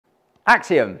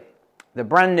Axiom, the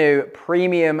brand new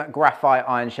premium graphite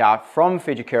iron shaft from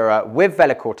Fujikura with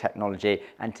Velocore technology,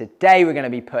 and today we're going to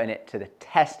be putting it to the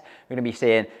test. We're going to be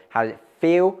seeing how does it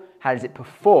feel, how does it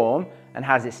perform, and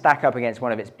how does it stack up against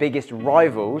one of its biggest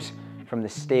rivals from the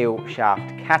steel shaft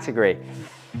category.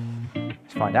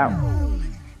 Let's find out.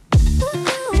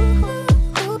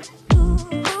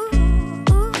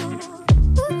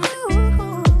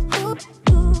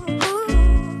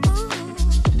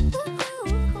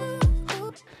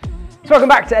 So welcome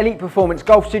back to Elite Performance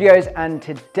Golf Studios, and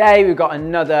today we've got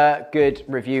another good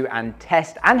review and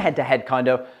test and head-to-head kind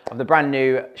of the brand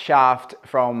new shaft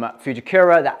from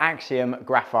Fujikura, the Axiom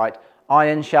Graphite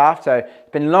Iron Shaft. So it's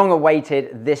been long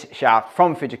awaited, this shaft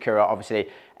from Fujikura, obviously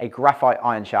a graphite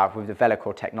iron shaft with the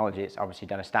Velocore technology. It's obviously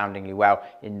done astoundingly well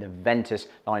in the Ventus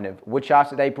line of wood shafts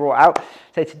that they brought out.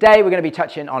 So today we're going to be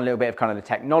touching on a little bit of kind of the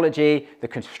technology, the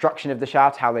construction of the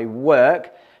shaft, how they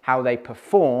work, how they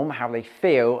perform, how they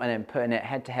feel, and then putting it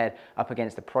head-to-head up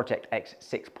against the Project X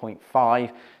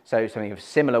 6.5. So something of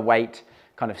similar weight,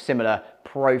 kind of similar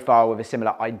profile with a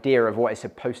similar idea of what it's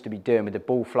supposed to be doing with the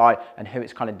ball flight and who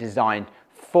it's kind of designed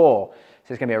for.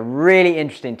 So it's going to be a really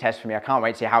interesting test for me. I can't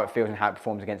wait to see how it feels and how it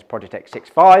performs against Project X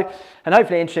 6.5. And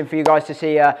hopefully interesting for you guys to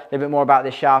see a little bit more about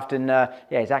this shaft and yeah,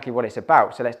 exactly what it's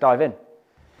about. So let's dive in.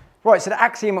 Right, so the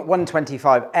Axiom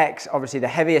 125X, obviously the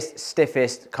heaviest,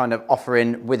 stiffest kind of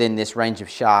offering within this range of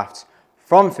shafts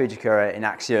from Fujikura in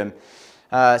Axiom.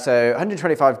 So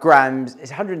 125 grams, it's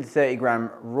 130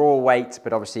 gram raw weight,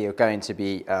 but obviously you're going to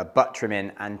be butt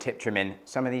trimming and tip trimming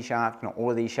some of these shafts, not all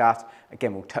of these shafts.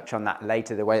 Again, we'll touch on that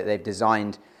later. The way that they've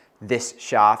designed this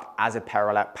shaft as a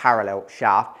parallel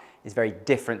shaft is very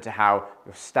different to how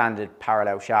your standard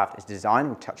parallel shaft is designed.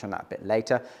 We'll touch on that a bit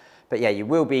later. But yeah, you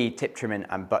will be tip trimming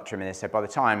and butt trimming this. So by the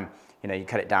time you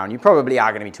cut it down, you probably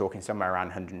are going to be talking somewhere around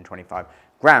 125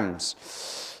 grams.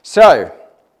 So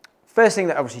first thing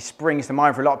that obviously springs to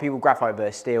mind for a lot of people, graphite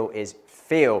versus steel, is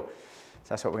feel. So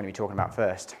that's what we're going to be talking about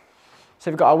first. So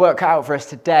we've got our work cut out for us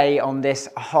today on this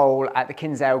hole at the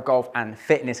Kinsale Golf and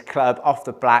Fitness Club off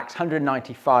the Blacks,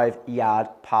 195 yard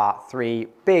par 3,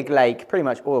 big lake, pretty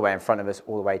much all the way in front of us,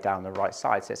 all the way down the right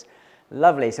side. So it's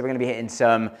lovely. So we're going to be hitting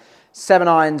some 7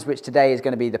 irons, which today is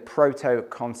going to be the Proto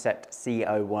Concept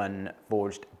CO1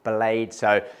 forged blade.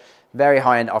 So very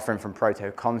high-end offering from Proto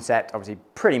Concept. Obviously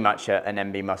pretty much an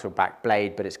MB muscle back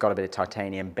blade, but it's got a bit of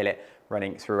titanium billet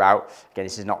running throughout. Again,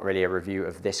 this is not really a review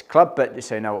of this club, but just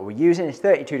so you know what we're using. It's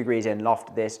 32 degrees in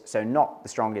loft this, so not the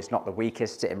strongest, not the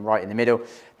weakest, sitting right in the middle.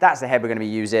 That's the head we're going to be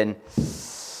using.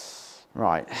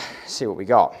 Right, let's see what we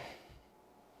got.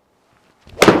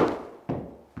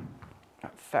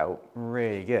 Felt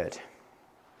really good.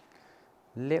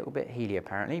 A little bit heely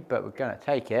apparently, but we're going to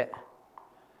take it.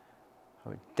 I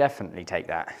would definitely take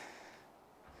that.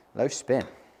 Low spin.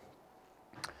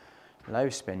 Low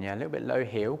spin, yeah, a little bit low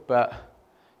heel, but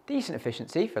decent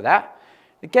efficiency for that.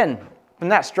 Again, from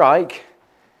that strike,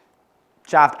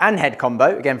 shaft and head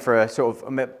combo, again for a sort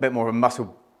of a bit more of a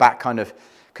muscle back kind of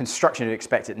construction, you'd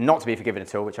expect it not to be forgiving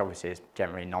at all, which obviously is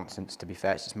generally nonsense, to be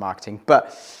fair, it's just marketing,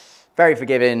 but very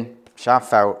forgiving. Shaft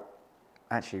felt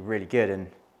actually really good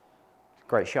and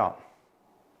great shot.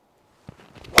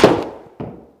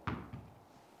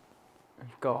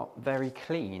 We've got very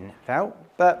clean felt,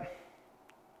 but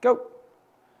go.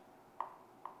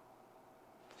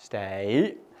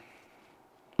 Stay.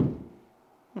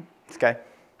 Let's go.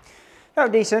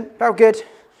 Felt decent, felt good.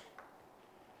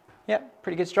 Yep,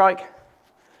 pretty good strike.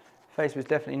 Face was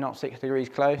definitely not 6 degrees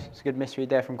close. It's a good misread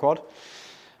there from quad.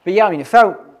 But yeah, I mean, it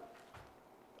felt,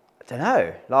 I don't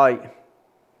know, like,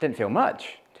 didn't feel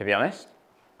much, to be honest,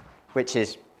 which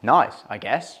is nice, I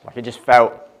guess. Like, it just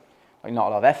felt like not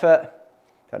a lot of effort,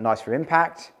 felt nice for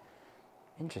impact.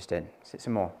 Interesting. Let's hit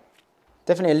some more.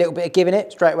 Definitely a little bit of giving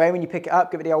it straight away when you pick it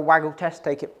up, give it the old waggle test,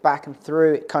 take it back and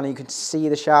through. It kind of, you can see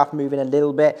the shaft moving a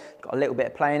little bit, got a little bit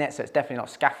of play in it, so it's definitely not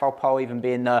scaffold pole, even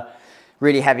being the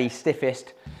really heavy,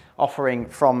 stiffest offering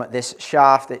from this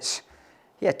shaft. It's,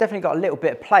 yeah, it's definitely got a little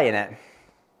bit of play in it.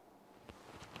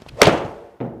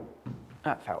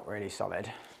 That felt really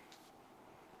solid.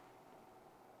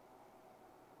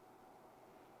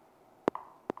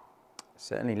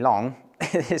 Certainly long,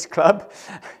 this club.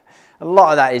 A lot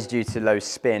of that is due to low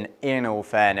spin, in all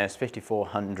fairness.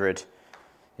 5400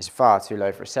 is far too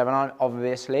low for a 7-iron,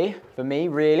 obviously, for me,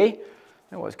 really. I don't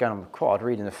know what's going on with quad,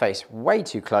 reading the face way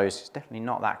too close. It's definitely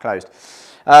not that closed.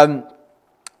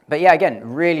 But yeah, again,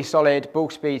 really solid,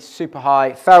 ball speed, super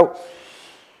high. Felt,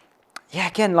 yeah,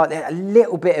 again, like a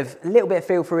little bit of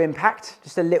feel for impact,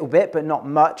 just a little bit, but not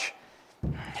much.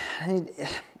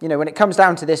 You know, when it comes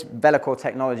down to this Velocore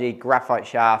technology, graphite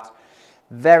shaft,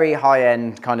 very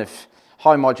high-end kind of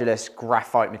high modulus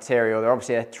graphite material.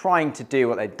 They're trying to do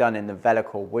what they've done in the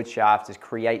Velicore wood shaft, is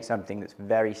create something that's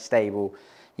very stable,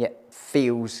 yet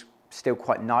feels still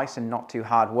quite nice and not too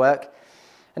hard work.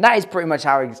 And that is pretty much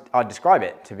how I'd describe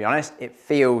it, to be honest. It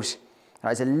feels,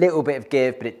 there's a little bit of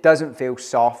give, but it doesn't feel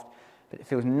soft, but it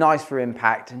feels nice for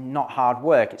impact and not hard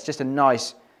work. It's just a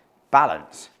nice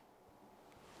balance.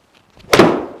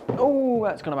 Oh,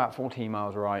 that's gone about 14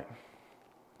 miles right.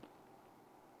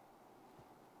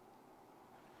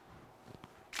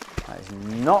 That is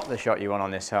not the shot you want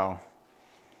on this hole.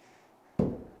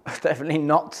 Definitely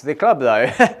not the club though.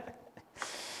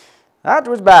 That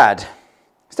was bad.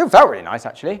 Still felt really nice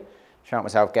actually. Found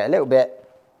myself get a little bit,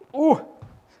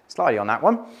 slidey on that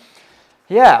one.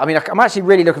 Yeah, I mean, I'm actually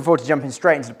really looking forward to jumping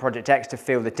straight into the Project X to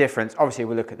feel the difference. Obviously,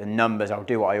 we'll look at the numbers. I'll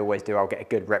do what I always do. I'll get a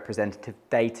good representative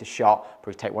data shot.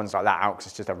 Probably take ones like that out because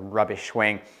it's just a rubbish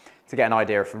swing, to get an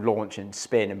idea of launch and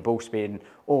spin and ball speed and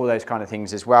all those kind of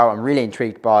things as well. I'm really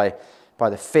intrigued by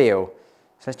the feel.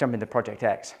 So let's jump into Project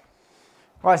X.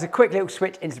 Right, so a quick little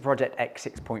switch into Project X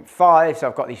 6.5. So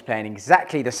I've got these playing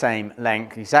exactly the same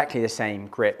length, exactly the same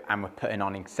grip, and we're putting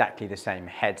on exactly the same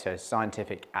head. So as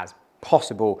scientific as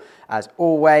possible as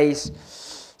always.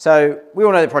 So we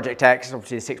all know the Project X is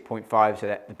obviously the 6.5, so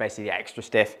that's basically the extra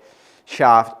stiff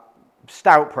shaft,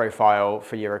 stout profile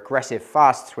for your aggressive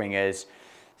fast swingers,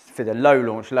 for the low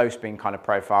launch, low spin kind of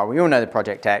profile. We all know the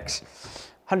Project X,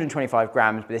 125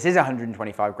 grams, but this is a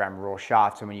 125 gram raw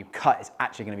shaft, so when you cut, it's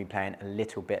actually going to be playing a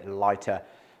little bit lighter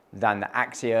than the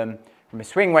Axiom. From a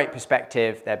swing weight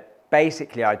perspective, they're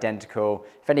basically identical.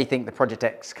 If anything, the Project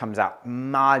X comes out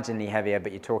marginally heavier,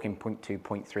 but you're talking 0.2,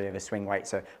 0.3 of a swing weight,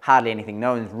 so hardly anything.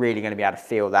 No one's really going to be able to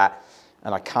feel that,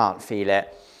 and I can't feel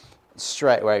it.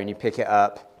 Straight away when you pick it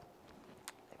up,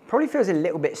 it probably feels a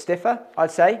little bit stiffer,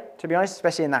 I'd say, to be honest,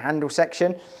 especially in the handle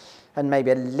section, and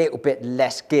maybe a little bit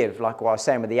less give, like what I was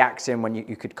saying with the Axiom, when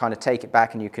you could kind of take it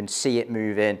back and you can see it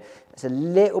move in. There's a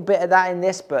little bit of that in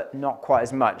this, but not quite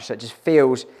as much, so it just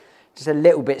feels just a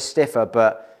little bit stiffer,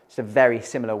 but it's a very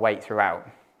similar weight throughout.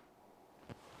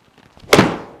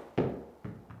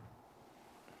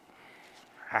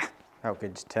 Felt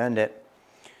good, just turned it.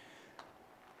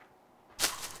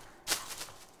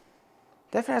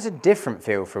 Definitely has a different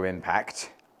feel through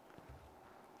impact.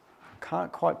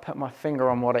 Can't quite put my finger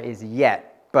on what it is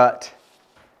yet, but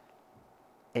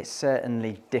it's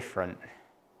certainly different.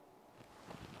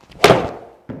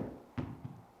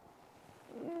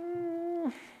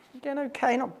 Again,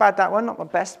 okay, not bad that one, not my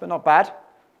best, but not bad.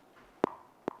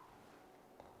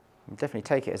 I'll definitely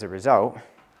take it as a result.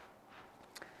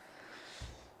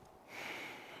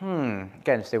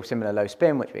 Again, still similar low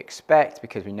spin, which we expect,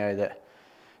 because we know that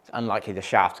it's unlikely the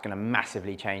shaft's going to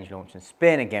massively change launch and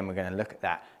spin. Again, we're going to look at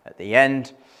that at the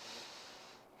end.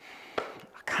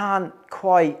 I can't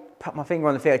quite put my finger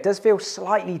on the feel. It does feel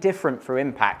slightly different through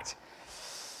impact,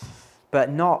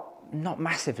 but not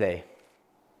massively.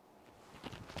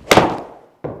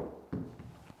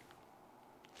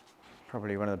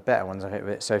 Probably one of the better ones I've hit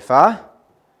with it so far.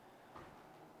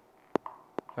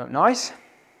 Felt nice.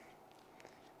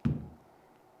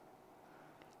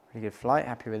 Pretty good flight,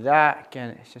 happy with that.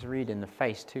 Again, it's just reading the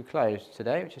face too close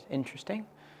today, which is interesting.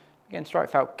 Again, strike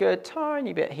felt good,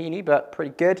 tiny bit heely, but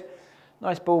pretty good.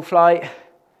 Nice ball flight.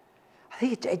 I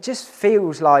think it just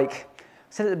feels like, I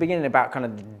said at the beginning about kind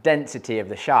of the density of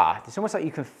the shaft. It's almost like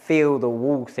you can feel the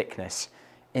wall thickness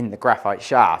in the graphite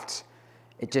shafts.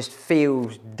 It just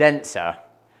feels denser,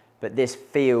 but this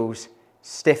feels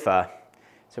stiffer.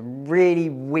 It's a really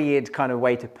weird kind of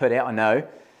way to put it, I know,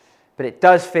 but it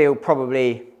does feel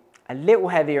probably a little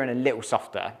heavier and a little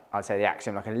softer. I'd say the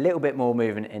Axiom, like a little bit more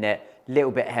movement in it, a little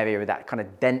bit heavier with that kind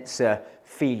of denser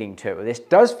feeling to it. Well, this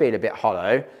does feel a bit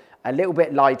hollow, a little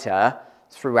bit lighter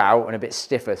throughout and a bit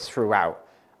stiffer throughout,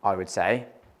 I would say.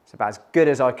 It's about as good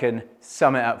as I can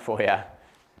sum it up for you.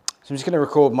 So I'm just going to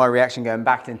record my reaction going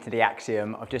back into the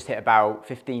Axiom. I've just hit about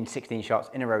 15, 16 shots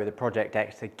in a row with the Project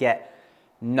X to get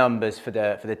numbers for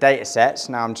the data sets.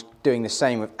 Now I'm just doing the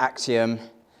same with Axiom.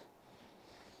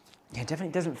 Yeah, it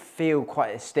definitely doesn't feel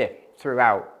quite as stiff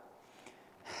throughout.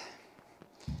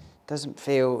 Doesn't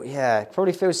feel, yeah, it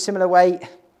probably feels similar weight,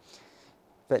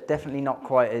 but definitely not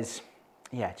quite as,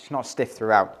 yeah, just not stiff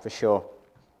throughout for sure.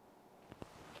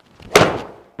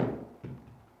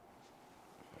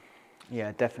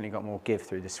 Yeah, definitely got more give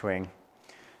through the swing.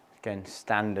 Again,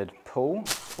 standard pull,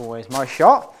 always my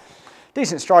shot.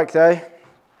 Decent strike though.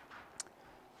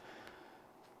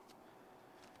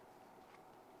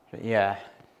 But yeah,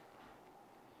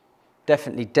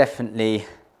 definitely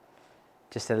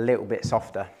just a little bit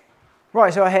softer.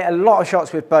 Right, so I hit a lot of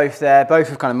shots with both there, both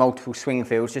with kind of multiple swing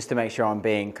fields, just to make sure I'm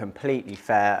being completely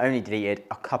fair. Only deleted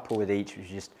a couple with each, which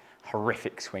is just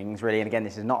horrific swings, really. And again,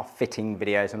 this is not a fitting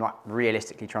video, so I'm not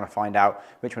realistically trying to find out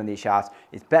which one of these shafts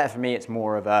is better for me. It's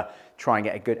more of a try and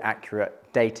get a good, accurate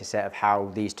data set of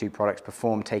how these two products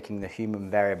perform, taking the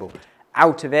human variable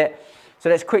out of it. So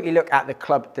let's quickly look at the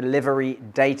club delivery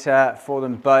data for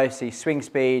them both. See, swing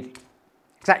speed,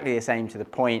 exactly the same to the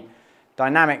point.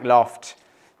 Dynamic loft,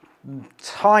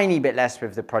 tiny bit less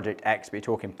with the Project X, but you're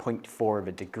talking 0.4 of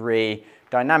a degree.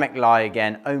 Dynamic lie,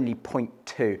 again, only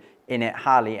 0.2 in it,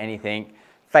 hardly anything.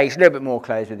 Face, a little bit more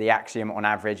closed with the Axiom on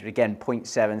average, but again,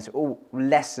 0.7, so all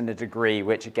less than a degree,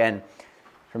 which again,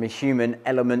 from a human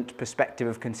element perspective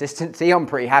of consistency, I'm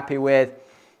pretty happy with.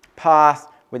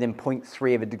 Path within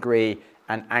 0.3 of a degree,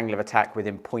 and angle of attack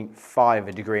within 0.5 of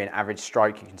a degree, and average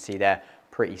strike, you can see there,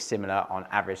 pretty similar on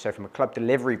average. So from a club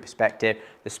delivery perspective,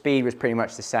 the speed was pretty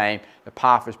much the same, the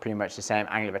path was pretty much the same,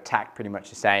 angle of attack pretty much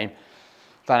the same,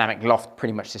 dynamic loft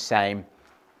pretty much the same.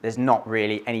 There's not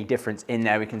really any difference in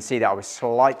there. We can see that I was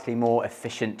slightly more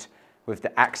efficient with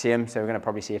the Axiom, so we're going to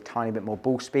probably see a tiny bit more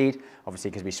ball speed,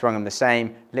 obviously because we swung them the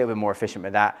same, a little bit more efficient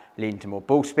with that, leading to more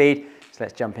ball speed. So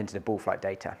let's jump into the ball flight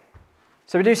data.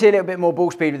 So we do see a little bit more ball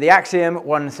speed with the Axiom,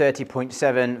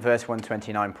 130.7 versus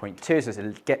 129.2, so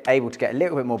it's able to get a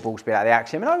little bit more ball speed out of the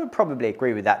Axiom, and I would probably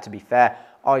agree with that, to be fair.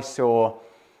 I saw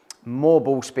more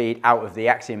ball speed out of the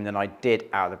Axiom than I did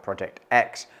out of the Project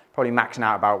X, probably maxing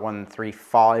out about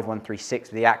 135, 136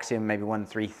 with the Axiom, maybe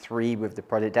 133 with the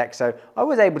Project X, so I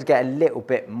was able to get a little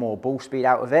bit more ball speed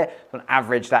out of it. On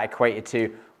average, that equated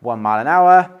to 1 mile an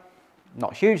hour,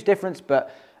 not a huge difference,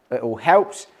 but it all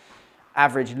helps.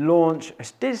 Average launch, I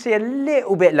did see a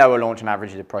little bit lower launch on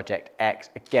average of the Project X.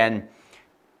 Again,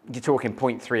 you're talking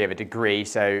 0.3 of a degree,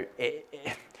 so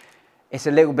it's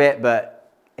a little bit,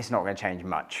 but it's not going to change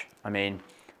much. I mean,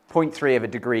 0.3 of a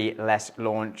degree less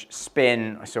launch.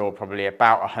 Spin, I saw probably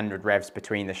about 100 revs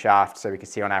between the shafts, so we can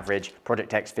see on average,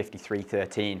 Project X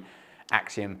 53.13,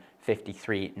 Axiom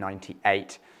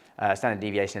 53.98. Standard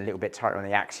deviation a little bit tighter on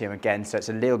the Axiom again, so it's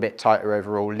a little bit tighter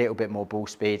overall, a little bit more ball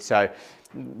speed, so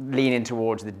leaning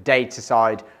towards the data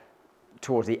side,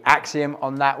 towards the Axiom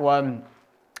on that one,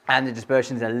 and the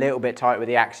dispersion's a little bit tighter with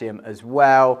the Axiom as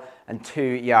well, and 2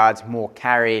 yards more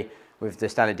carry with the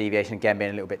standard deviation again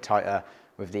being a little bit tighter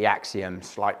with the Axiom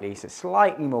slightly, so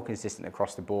slightly more consistent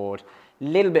across the board, a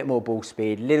little bit more ball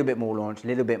speed, a little bit more launch, a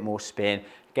little bit more spin.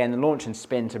 Again, the launch and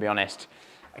spin, to be honest,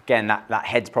 again, that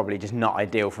head's probably just not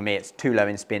ideal for me. It's too low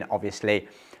in spin, obviously,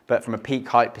 but from a peak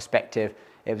height perspective,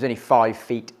 it was only 5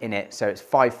 feet in it, so it's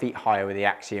 5 feet higher with the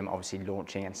Axiom, obviously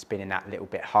launching and spinning that a little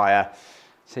bit higher.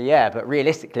 So yeah, but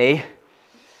realistically,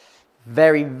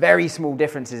 very, very small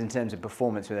differences in terms of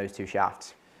performance with those two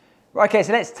shafts. Right, okay,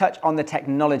 so let's touch on the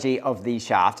technology of these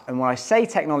shafts. And when I say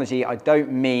technology, I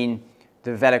don't mean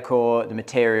the Velocore, the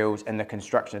materials, and the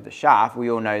construction of the shaft. We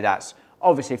all know that's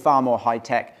obviously far more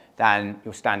high-tech than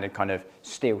your standard kind of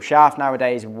steel shaft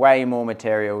nowadays, way more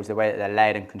materials, the way that they're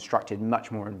layered and constructed,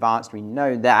 much more advanced. We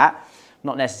know that. I'm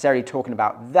not necessarily talking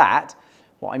about that.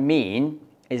 What I mean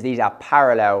is these are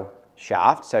parallel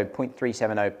shafts, so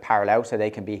 0.370 parallel, so they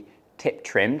can be tip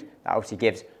trimmed. That obviously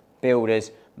gives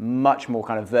builders much more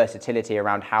kind of versatility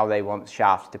around how they want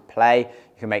shafts to play.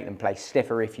 You can make them play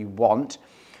stiffer if you want.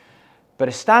 But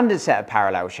a standard set of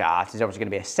parallel shafts is obviously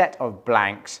going to be a set of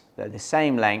blanks that are the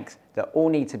same length, that all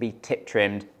need to be tip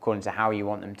trimmed according to how you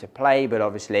want them to play. But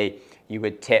obviously you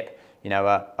would tip, you know,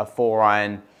 a 4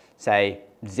 iron, say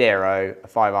 0, a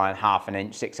 5 iron half an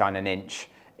inch, 6 iron an inch,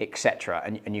 etc.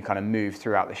 And you kind of move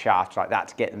throughout the shaft like that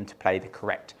to get them to play the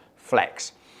correct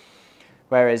flex.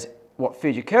 Whereas what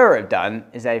Fujikura have done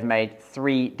is they've made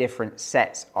 3 different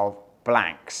sets of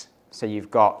blanks. So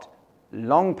you've got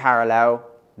long parallel,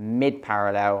 mid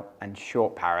parallel, and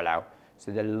short parallel.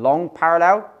 So the long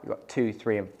parallel, you've got 2,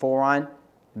 3, and 4 iron.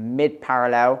 Mid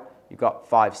parallel, you've got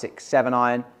 5, 6, 7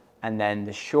 iron. And then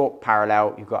the short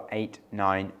parallel, you've got 8,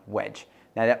 9 wedge.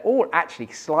 Now they're all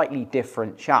actually slightly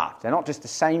different shafts. They're not just the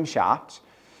same shafts,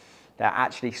 they're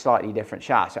actually slightly different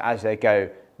shafts. So as they go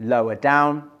lower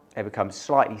down, they become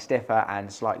slightly stiffer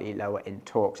and slightly lower in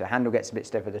torque. So the handle gets a bit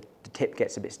stiffer, the tip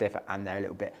gets a bit stiffer, and they're a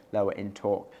little bit lower in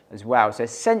torque as well. So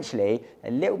essentially,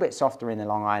 a little bit softer in the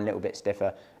long iron, a little bit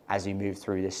stiffer as you move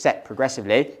through the set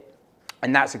progressively.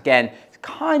 And that's, again, it's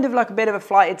kind of like a bit of a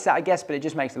flighted set, I guess, but it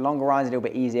just makes the longer irons a little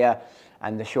bit easier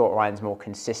and the shorter irons more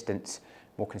consistent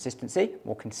for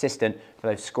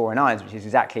those scoring irons, which is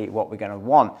exactly what we're going to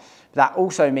want. But that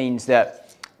also means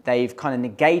that they've kind of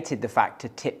negated the fact to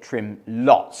tip trim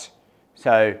lots.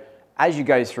 So as you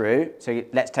go through, so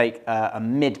let's take a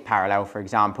mid parallel, for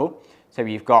example. So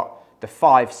you've got the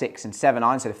 5, 6 and 7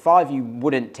 irons. So the 5 you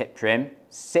wouldn't tip trim,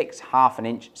 6 half an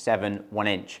inch, 7 1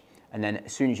 inch. And then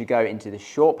as soon as you go into the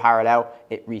short parallel,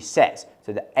 it resets.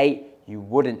 So the 8 you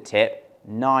wouldn't tip,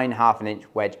 9 half an inch,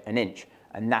 wedge an inch.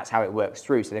 And that's how it works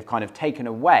through. So they've kind of taken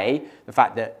away the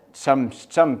fact that some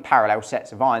parallel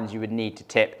sets of irons you would need to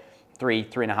tip 3,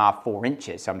 3.5, 4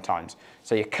 inches sometimes.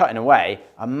 So you're cutting away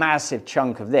a massive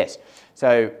chunk of this.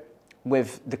 So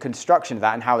with the construction of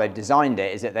that and how they've designed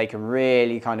it is that they can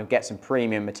really kind of get some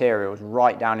premium materials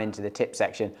right down into the tip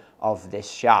section of this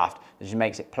shaft. It just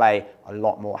makes it play a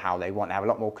lot more how they want. They have a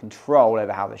lot more control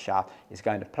over how the shaft is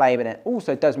going to play, but it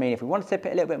also does mean if we want to tip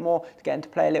it a little bit more to get them to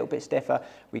play a little bit stiffer,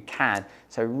 we can.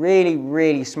 So really,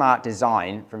 really smart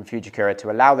design from Fujikura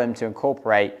to allow them to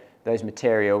incorporate those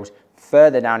materials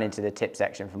further down into the tip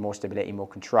section for more stability, more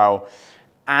control,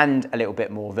 and a little bit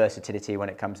more versatility when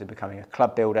it comes to becoming a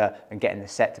club builder and getting the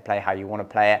set to play how you want to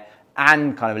play it,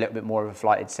 and kind of a little bit more of a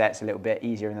flighted set, so a little bit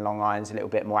easier in the long irons, a little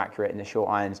bit more accurate in the short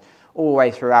irons, all the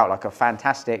way throughout. Like a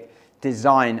fantastic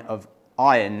design of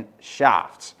iron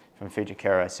shafts from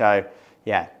Fujikura. So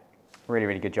yeah, really,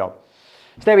 really good job.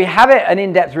 So there we have it, an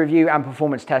in-depth review and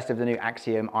performance test of the new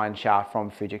Axiom iron shaft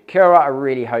from Fujikura. I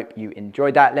really hope you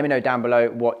enjoyed that. Let me know down below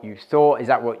what you thought. Is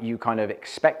that what you kind of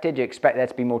expected? Do you expect there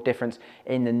to be more difference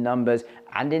in the numbers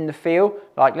and in the feel?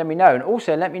 Like, let me know. And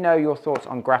also let me know your thoughts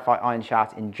on graphite iron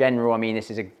shafts in general. I mean, this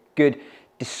is a good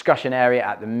discussion area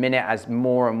at the minute as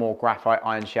more and more graphite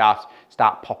iron shafts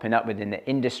start popping up within the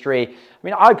industry. I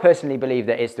mean, I personally believe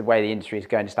that it's the way the industry is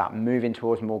going to start moving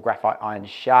towards more graphite iron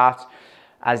shafts.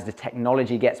 As the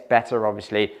technology gets better,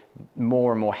 obviously,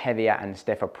 more and more heavier and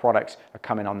stiffer products are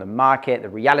coming on the market. The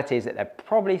reality is that they're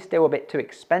probably still a bit too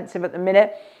expensive at the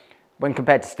minute when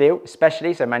compared to steel,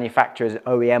 especially. So manufacturers,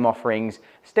 OEM offerings,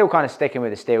 still kind of sticking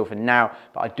with the steel for now.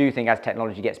 But I do think as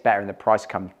technology gets better and the price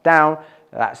comes down,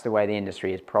 that's the way the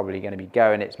industry is probably going to be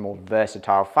going. It's more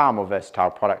versatile, far more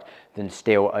versatile product than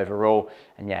steel overall.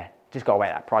 And yeah, just got to wait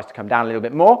that price to come down a little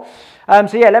bit more.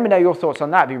 So yeah, let me know your thoughts on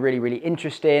that. It'd be really, really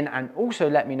interesting. And also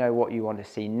let me know what you want to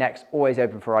see next. Always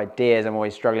open for ideas. I'm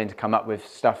always struggling to come up with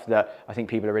stuff that I think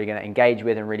people are really going to engage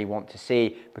with and really want to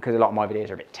see, because a lot of my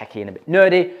videos are a bit techie and a bit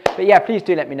nerdy. But yeah, please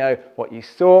do let me know what you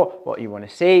thought, what you want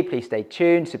to see. Please stay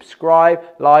tuned, subscribe,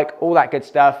 like, all that good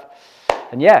stuff.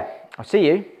 And yeah, I'll see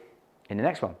you in the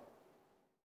next one.